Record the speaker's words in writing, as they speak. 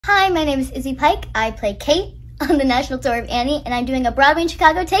Hi, my name is Izzy Pike. I play Kate on the national tour of Annie, and I'm doing a Broadway in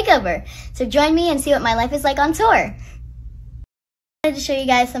Chicago takeover. So join me and see what my life is like on tour. I wanted to show you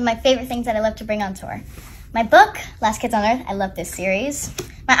guys some of my favorite things that I love to bring on tour. My book, Last Kids on Earth, I love this series.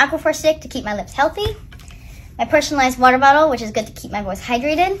 My Aquaphor stick to keep my lips healthy. My personalized water bottle, which is good to keep my voice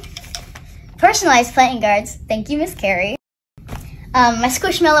hydrated. Personalized planting guards, thank you, Miss Carrie. My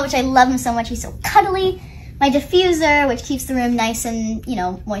Squishmallow, which I love him so much, he's so cuddly. My diffuser, which keeps the room nice and,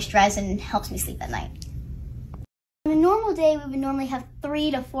 moisturized and helps me sleep at night. On a normal day, we would normally have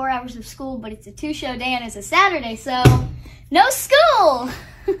 3 to 4 hours of school, but it's a 2-show day and it's a Saturday, so no school!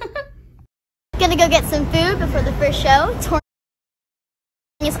 Gonna go get some food before the first show. Touring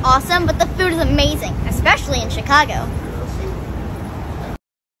is awesome, but the food is amazing, especially in Chicago.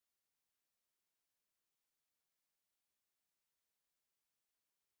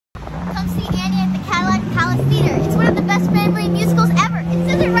 Come see Annie at the Cadillac Palace Theater. It's one of the best family musicals ever. It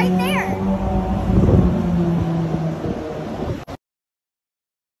says it right there.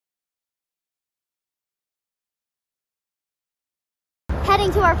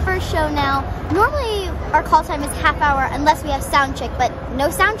 Heading to our first show now. Normally our call time is half hour unless we have sound check, but no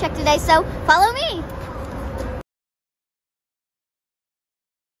sound check today, so follow me.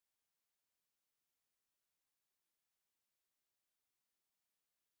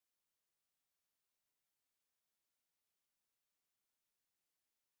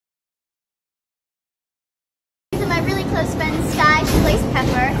 These are my really close friends. Sky, she plays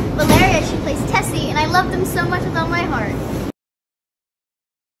Pepper. Valeria, she plays Tessie, and I love them so much with all my heart.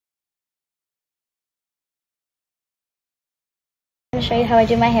 I'm going to show you how I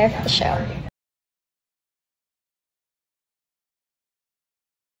do my hair for the show.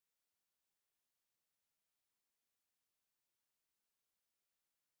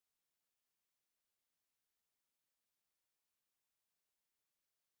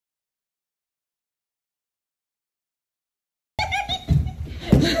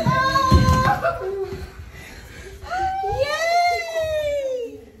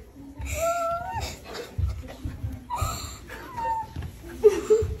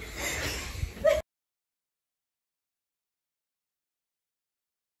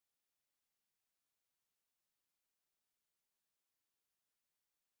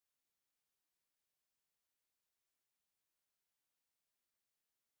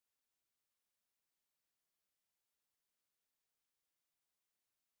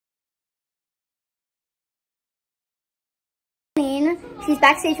 She's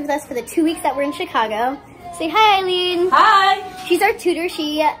backstage with us for the 2 weeks that we're in Chicago. Say hi, Eileen. Hi. She's our tutor.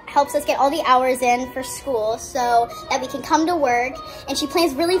 She helps us get all the hours in for school so that we can come to work. And she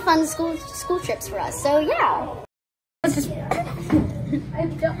plans really fun school trips for us. So yeah. I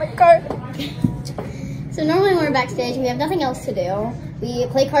got my card. So normally when we're backstage, we have nothing else to do. We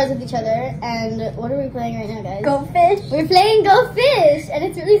play cards with each other. And what are we playing right now, guys? Go fish. We're playing Go Fish, and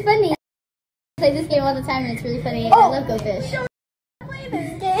it's really funny. I play this game all the time, and it's really funny. I love Go Fish.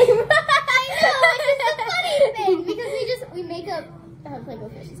 This game. I know, it's just a funny thing because we make up how to play Go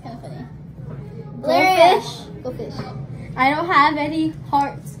Fish. It's kind of funny. Go fish. Go Fish. I don't have any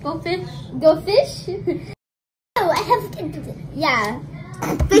hearts. Go fish. Go Fish? Oh, I have. Yeah.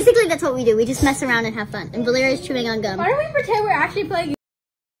 Basically, that's what we do. We just mess around and have fun. And Valeria's chewing on gum. Why don't we pretend we're actually playing?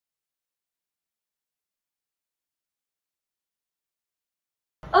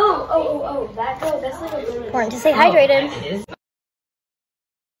 Oh, that's like a really Important to stay hydrated. It is.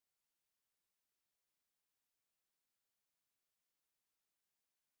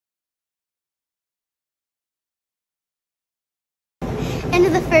 End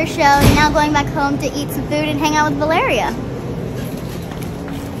of the first show, and now going back home to eat some food and hang out with Valeria.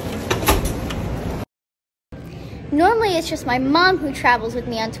 Normally it's just my mom who travels with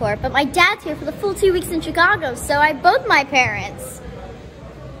me on tour, but my dad's here for the full 2 weeks in Chicago, so I have both my parents.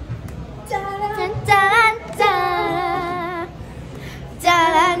 Dun, dun, dun, dun.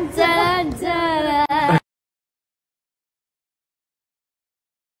 Dun, dun, dun, dun.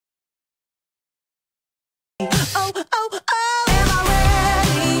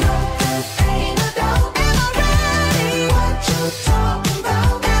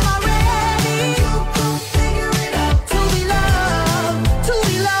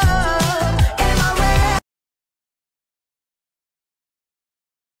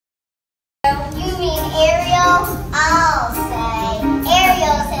 You mean Ariel? I'll say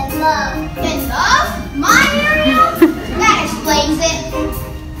Ariel's in love. In love? My Ariel? That explains it.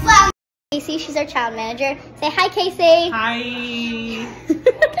 Flower. Casey, she's our child manager. Say hi, Casey. Hi.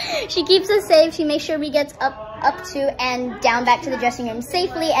 She keeps us safe. She makes sure we get up to and down back to the dressing room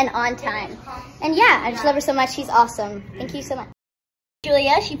safely and on time. And yeah, I just love her so much. She's awesome. Thank you so much.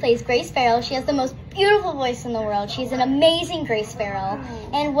 Julia, she plays Grace Farrell. She has the most beautiful voice in the world. She's an amazing Grace Farrell.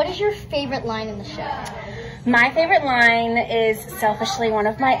 And what is your favorite line in the show? My favorite line is selfishly one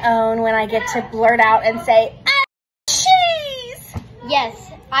of my own when I get to blurt out and say, "Ah, cheese!" Yes,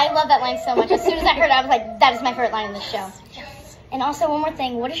 I love that line so much. As soon as I heard it, I was like, that is my favorite line in the show. And also, one more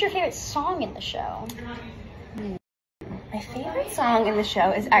thing, what is your favorite song in the show? My favorite song in the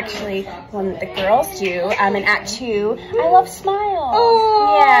show is actually one that the girls do in Act 2. I love Smile.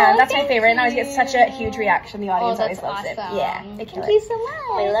 Oh, yeah, that's my favorite, and I always get such a huge reaction. The audience always loves it. Awesome. Yeah, they kill Thank you it. so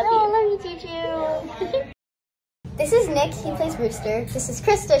much. I love you. I love you, Juju. This is Nick, he plays Rooster. This is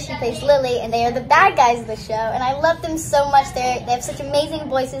Krista, she plays Lily, and they are the bad guys of the show. And I love them so much. They have such amazing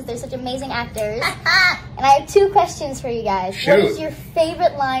voices. They're such amazing actors. And I have 2 questions for you guys. Shoot. What is your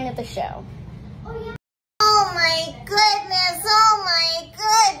favorite line of the show? Oh my goodness, oh my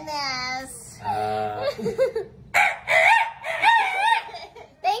goodness.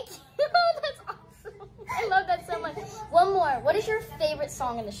 Thank you. That's awesome. I love that so much. One more. What is your favorite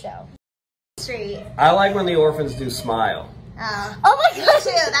song in the show? Street. I like when the orphans do Smile. Oh my me gosh.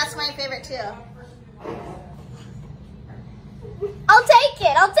 too, that's my favorite too. I'll take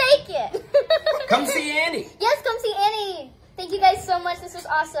it. I'll take it. Come see Annie. Yes, come see Annie. Thank you guys so much. This was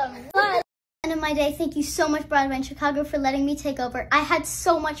awesome. Bye. End of my day. Thank you so much, Broadway in Chicago, for letting me take over. I had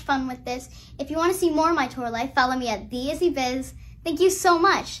so much fun with this. If you want to see more of my tour life, follow me at the Izzy Biz. Thank you so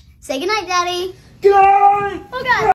much. Say goodnight, Daddy. Good night. Oh, God.